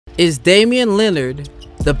Is Damian Lillard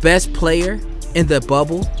the best player in the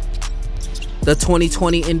bubble? The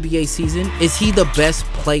 2020 NBA season? Is he the best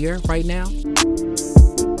player right now?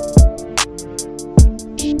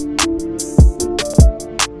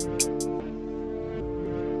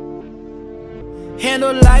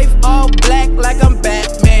 HandleLife all black like I'm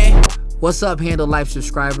Batman. What's up, HandleLife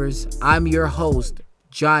subscribers? I'm your host,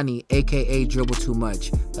 Johnny, aka Dribble Too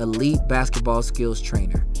Much, elite basketball skills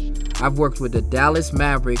trainer. I've worked with the Dallas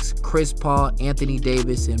Mavericks, Chris Paul, Anthony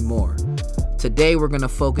Davis, and more. Today we're going to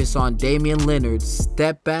focus on Damian Lillard's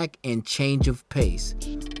step back and change of pace.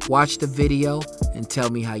 Watch the video and tell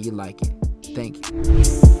me how you like it. Thank you.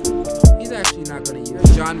 He's actually not going to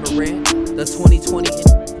use John Morant, the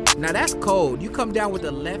 2020. Now that's cold. You come down with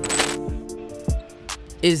the left.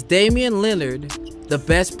 Is Damian Lillard the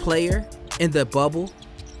best player in the bubble?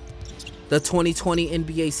 The 2020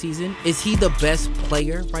 NBA season? Is he the best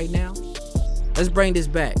player right now? Let's bring this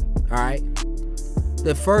back, all right?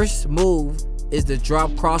 The first move is the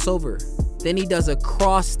drop crossover. Then he does a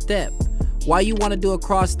cross step. Why you want to do a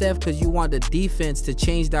cross step? Because you want the defense to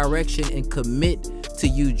change direction and commit to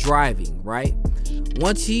you driving, right?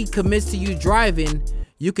 Once he commits to you driving,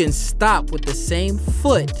 you can stop with the same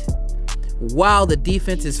foot while the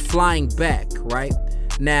defense is flying back, right?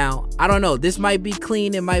 Now, I don't know. This might be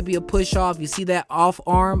clean. It might be a push off. You see that off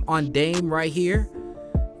arm on Dame right here?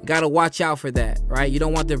 Got to watch out for that, right? You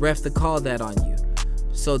don't want the ref to call that on you.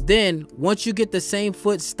 So then, once you get the same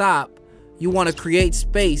foot stop, you want to create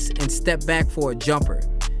space and step back for a jumper.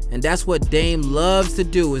 And that's what Dame loves to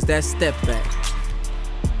do, is that step back.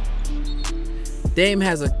 Dame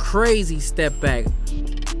has a crazy step back.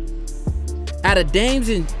 Out of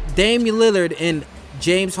Damian Lillard and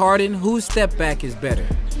James Harden, whose step back is better?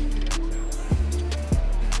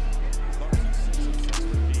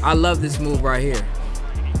 I love this move right here.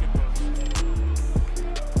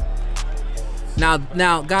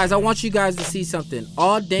 Now, guys, I want you guys to see something.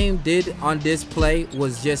 All Dame did on this play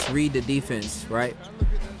was just read the defense, right?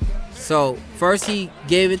 So, first he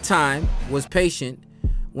gave it time, was patient.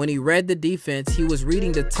 When he read the defense, he was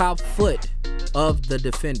reading the top foot of the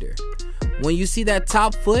defender. When you see that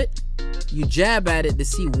top foot, you jab at it to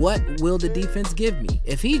see what will the defense give me.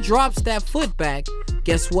 If he drops that foot back,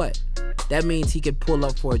 guess what? That means he could pull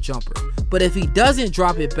up for a jumper. But if he doesn't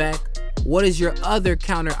drop it back, what is your other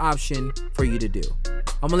counter option for you to do?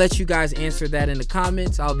 I'm gonna let you guys answer that in the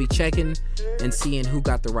comments. I'll be checking and seeing who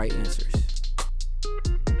got the right answers.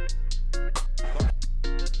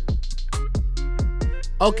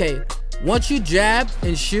 Okay, once you jab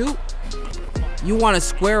and shoot, you want to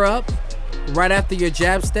square up right after your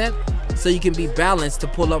jab step so you can be balanced to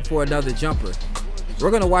pull up for another jumper.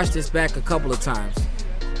 We're gonna watch this back a couple of times.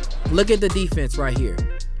 Look at the defense right here.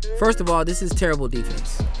 First of all, this is terrible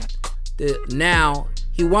defense. Now,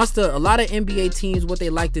 he wants to, a lot of NBA teams, what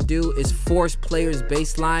they like to do is force players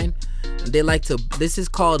baseline. They like to, this is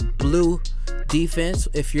called blue defense.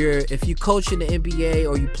 If you coach in the NBA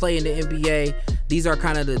or you play in the NBA, these are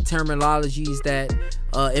kind of the terminologies that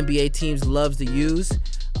NBA teams love to use.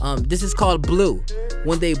 This is called blue.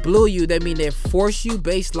 When they blue you, that means they force you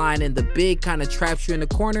baseline and the big kind of traps you in the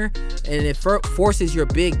corner, and it forces your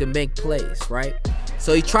big to make plays, right?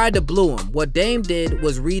 So he tried to blue him. What Dame did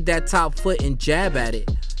was read that top foot and jab at it.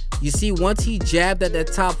 You see, once he jabbed at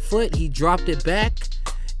that top foot, he dropped it back.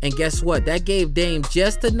 And guess what? That gave Dame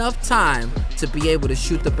just enough time to be able to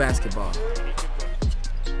shoot the basketball.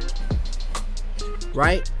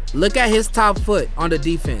 Right? Look at his top foot on the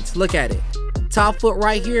defense. Look at it. Top foot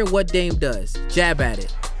right here, what Dame does. Jab at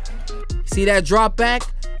it. See that drop back?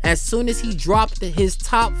 As soon as he dropped his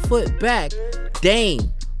top foot back,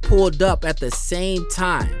 Dame pulled up at the same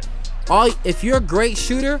time. If you're a great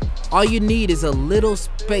shooter, all you need is a little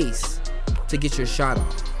space to get your shot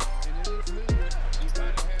off.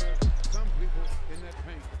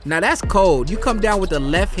 Now that's cold. You come down with the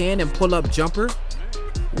left hand and pull up jumper.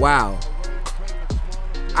 Wow.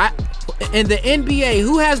 In the NBA,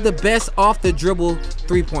 who has the best off the dribble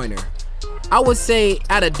three-pointer? I would say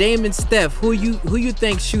out of Dame and Steph, who you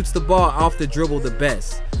think shoots the ball off the dribble the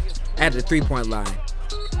best at the three-point line?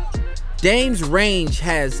 Dame's range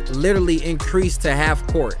has literally increased to half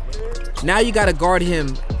court. Now you got to guard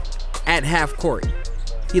him at half court.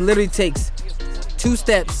 He literally takes 2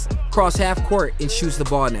 steps across half court and shoots the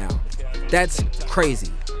ball now. That's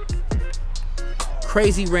crazy.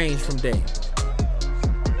 Crazy range from Dame.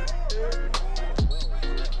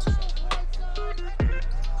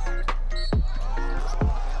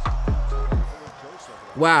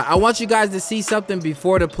 Wow, I want you guys to see something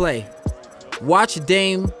before the play. Watch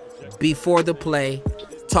Dame before the play,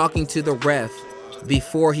 talking to the ref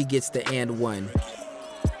before he gets the and one.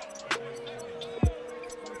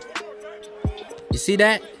 see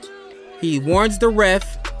that? He warns the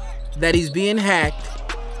ref that he's being hacked,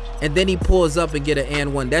 and then he pulls up and get an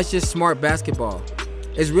and one. That's just smart basketball.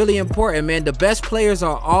 It's really important, man. The best players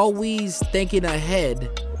are always thinking ahead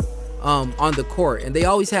on the court, and they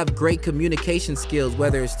always have great communication skills,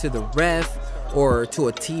 whether it's to the ref or to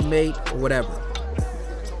a teammate or whatever.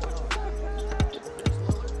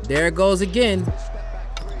 There it goes again.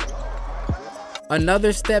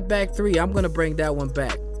 Another step back three. I'm going to bring that one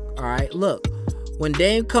back. All right, look. When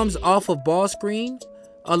Dame comes off a ball screen,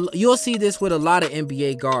 you'll see this with a lot of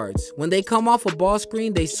NBA guards. When they come off a ball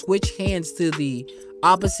screen, they switch hands to the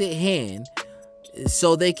opposite hand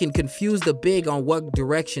so they can confuse the big on what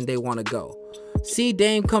direction they want to go. See,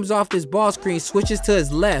 Dame comes off this ball screen, switches to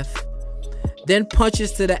his left, then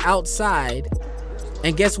punches to the outside,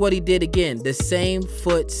 and guess what he did again? The same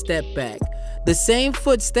foot step back. The same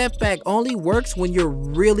foot step back only works when you're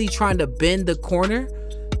really trying to bend the corner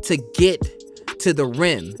to get to the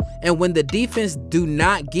rim. And when the defense do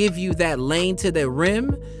not give you that lane to the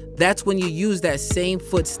rim, that's when you use that same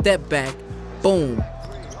foot step back. Boom.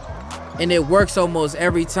 And it works almost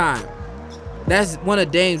every time. That's one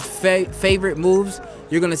of Dame's favorite moves.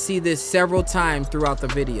 You're going to see this several times throughout the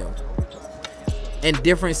video in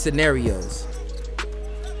different scenarios.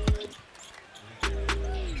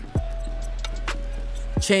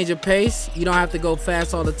 Change of pace. You don't have to go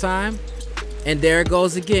fast all the time. And there it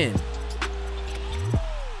goes again.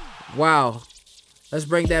 Wow. Let's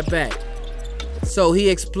bring that back. So he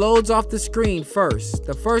explodes off the screen first.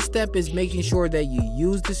 The first step is making sure that you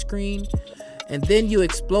use the screen, and then you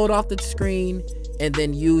explode off the screen and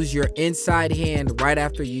then use your inside hand right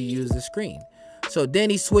after you use the screen. So then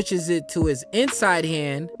he switches it to his inside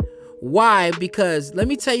hand. Why? Because let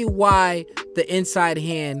me tell you why the inside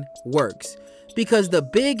hand works. Because the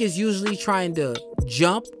big is usually trying to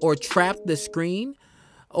jump or trap the screen,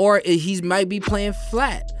 or he might be playing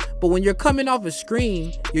flat. But when you're coming off a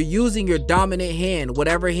screen, you're using your dominant hand,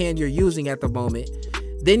 whatever hand you're using at the moment.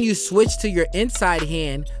 Then you switch to your inside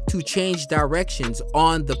hand to change directions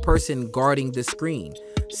on the person guarding the screen.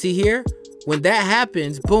 See here? When that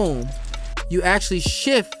happens, boom, you actually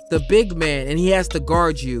shift the big man and he has to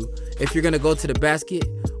guard you if you're going to go to the basket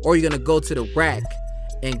or you're going to go to the rack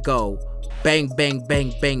and go bang, bang,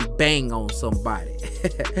 bang, bang, bang on somebody.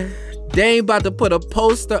 Dame about to put a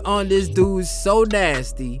poster on this dude so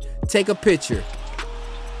nasty. Take a picture.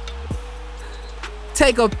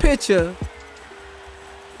 Take a picture.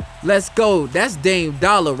 Let's go. That's Dame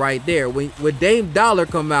Dollar right there. When Dame Dollar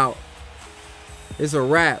come out, it's a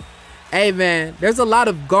wrap. Hey, man, there's a lot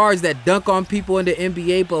of guards that dunk on people in the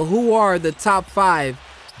NBA, but who are the top 5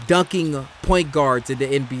 dunking point guards in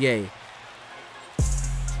the NBA?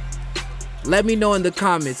 Let me know in the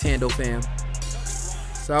comments, Handle fam.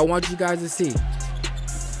 So I want you guys to see.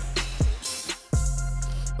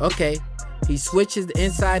 Okay, he switches the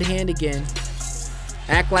inside hand again.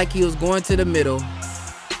 Act like he was going to the middle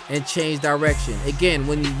and change direction. Again,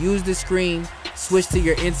 when you use the screen, switch to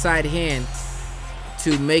your inside hand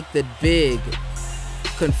to make the big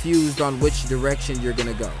confused on which direction you're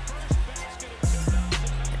gonna go.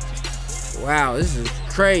 Wow, this is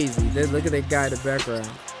crazy. Look at that guy in the background.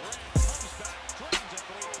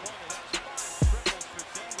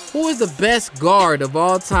 Who is the best guard of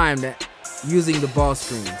all time that using the ball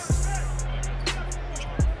screens?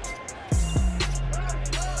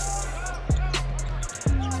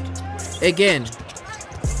 Again,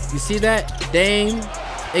 you see that? Dame,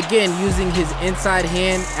 again, using his inside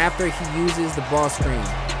hand after he uses the ball screen.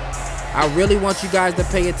 I really want you guys to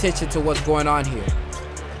pay attention to what's going on here.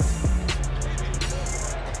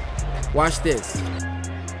 Watch this.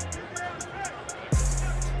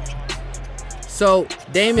 So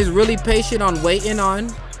Dame is really patient on waiting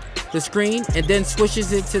on the screen and then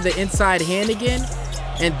switches it to the inside hand again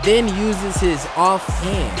and then uses his off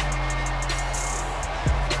hand.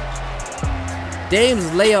 Dame's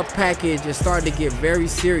layup package is starting to get very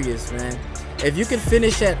serious, man. If you can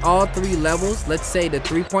finish at all 3 levels, let's say the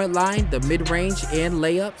 3-point line, the mid-range, and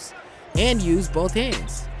layups, and use both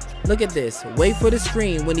hands. Look at this. Wait for the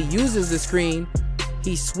screen. When he uses the screen,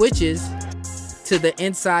 he switches to the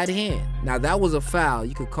inside hand. Now that was a foul.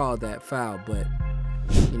 You could call that foul, but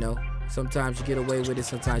you know, sometimes you get away with it,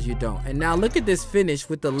 sometimes you don't. And now look at this finish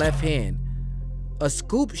with the left hand. A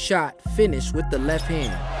scoop shot finish with the left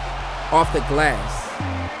hand off the glass.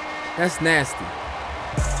 That's nasty.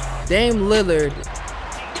 Dame Lillard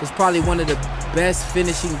is probably one of the best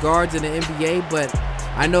finishing guards in the NBA, but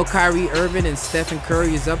I know Kyrie Irving and Stephen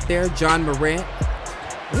Curry is up there. John Morant.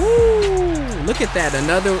 Woo! Look at that.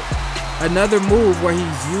 Another move where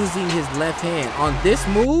he's using his left hand. On this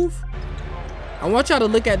move, I want y'all to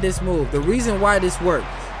look at this move. The reason why this works.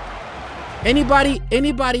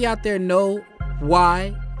 Anybody out there know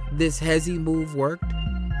why this hezzy move worked?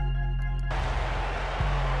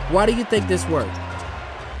 Why do you think this worked?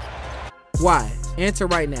 Why? Answer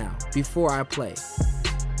right now before I play.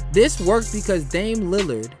 This worked because Dame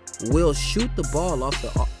Lillard will shoot the ball off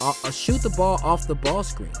the ball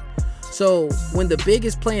screen. So when the big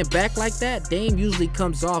is playing back like that, Dame usually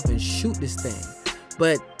comes off and shoot this thing.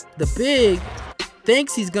 But the big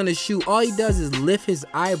thinks he's gonna shoot. All he does is lift his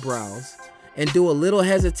eyebrows and do a little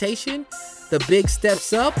hesitation. The big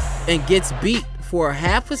steps up and gets beat for a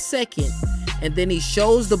half a second, and then he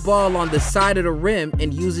shows the ball on the side of the rim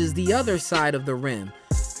and uses the other side of the rim.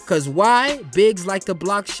 Cause why? Bigs like to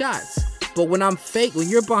block shots. But when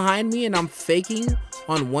you're behind me and I'm faking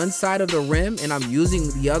on one side of the rim and I'm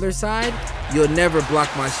using the other side, you'll never block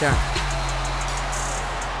my shot.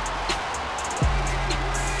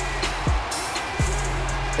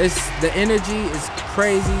 The energy is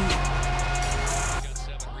crazy.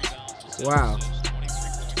 Wow.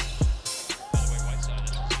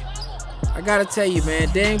 I gotta tell you, man,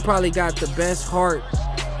 Dame probably got the best heart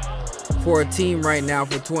for a team right now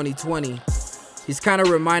for 2020. He's kind of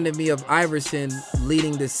reminded me of Iverson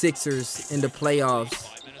leading the Sixers in the playoffs.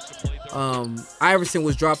 Iverson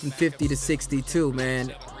was dropping 50 to 62,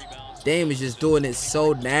 man. Dame is just doing it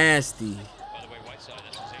so nasty.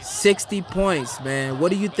 60 points, man.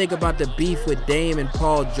 What do you think about the beef with Dame and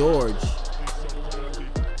Paul George?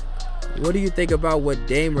 What do you think about what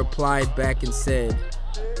Dame replied back and said?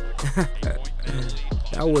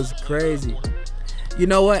 That was crazy. You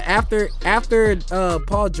know what? After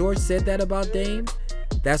Paul George said that about Dame,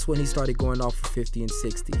 that's when he started going off for 50 and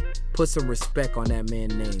 60. Put some respect on that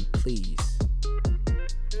man's name, please.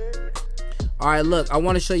 All right, look, I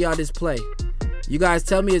want to show y'all this play. You guys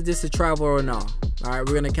tell me, is this a travel or not? All right,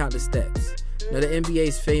 we're going to count the steps. Now, the NBA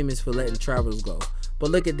is famous for letting travelers go.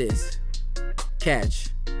 But look at this. Catch.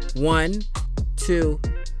 1, 2,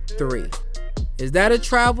 3. Is that a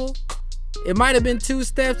travel? It might have been 2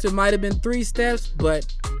 steps. It might have been 3 steps. But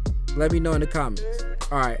let me know in the comments.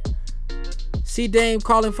 All right. See Dame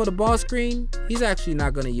calling for the ball screen? He's actually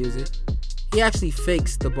not going to use it. He actually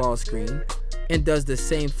fakes the ball screen and does the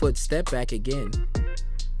same foot step back again.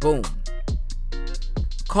 Boom.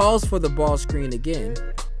 Calls for the ball screen again,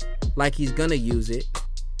 like he's gonna use it,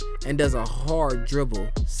 and does a hard dribble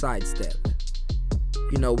sidestep.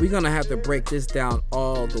 You know, we're gonna have to break this down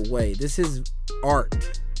all the way. This is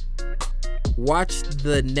art. Watch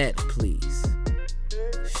the net, please.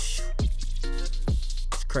 It's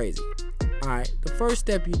crazy. All right, the first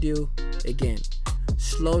step you do, again,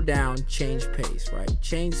 slow down, change pace, right?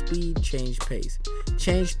 Change speed, change pace.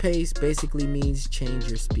 Change pace basically means change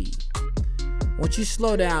your speed. Once you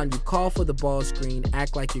slow down, you call for the ball screen,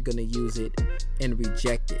 act like you're going to use it, and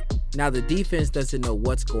reject it. Now, the defense doesn't know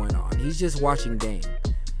what's going on. He's just watching Dame.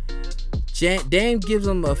 Dame gives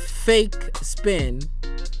him a fake spin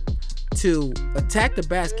to attack the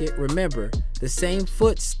basket. Remember, the same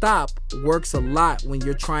foot stop works a lot when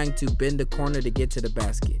you're trying to bend the corner to get to the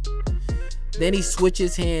basket. Then he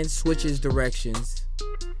switches hands, switches directions,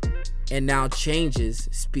 and now changes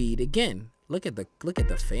speed again. Look at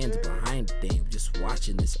the fans behind Dame just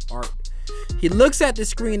watching this art. He looks at the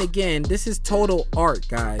screen again. This is total art,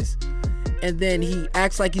 guys. And then he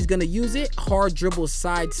acts like he's gonna use it. Hard dribble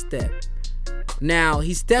sidestep. Now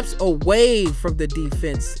he steps away from the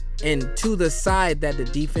defense and to the side that the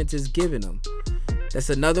defense is giving him. That's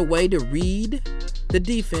another way to read the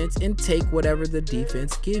defense and take whatever the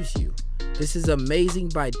defense gives you. This is amazing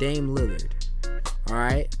by Dame Lillard. All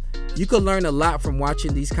right. You can learn a lot from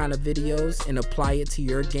watching these kind of videos and apply it to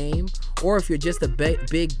your game. Or if you're just a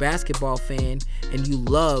big basketball fan and you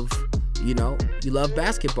love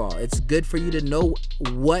basketball, it's good for you to know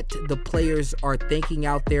what the players are thinking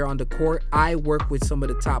out there on the court. I work with some of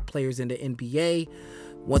the top players in the NBA.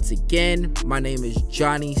 Once again, my name is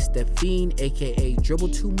Johnny Steffine, aka Dribble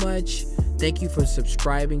Too Much. Thank you for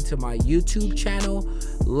subscribing to my YouTube channel.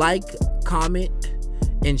 Like, comment,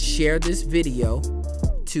 and share this video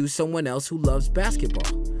to someone else who loves basketball.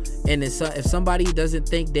 And if somebody doesn't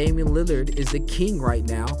think Damian Lillard is the king right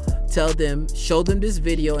now, tell them, show them this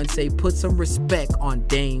video and say, put some respect on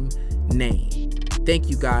Dame's name. Thank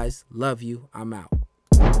you guys. Love you. I'm out.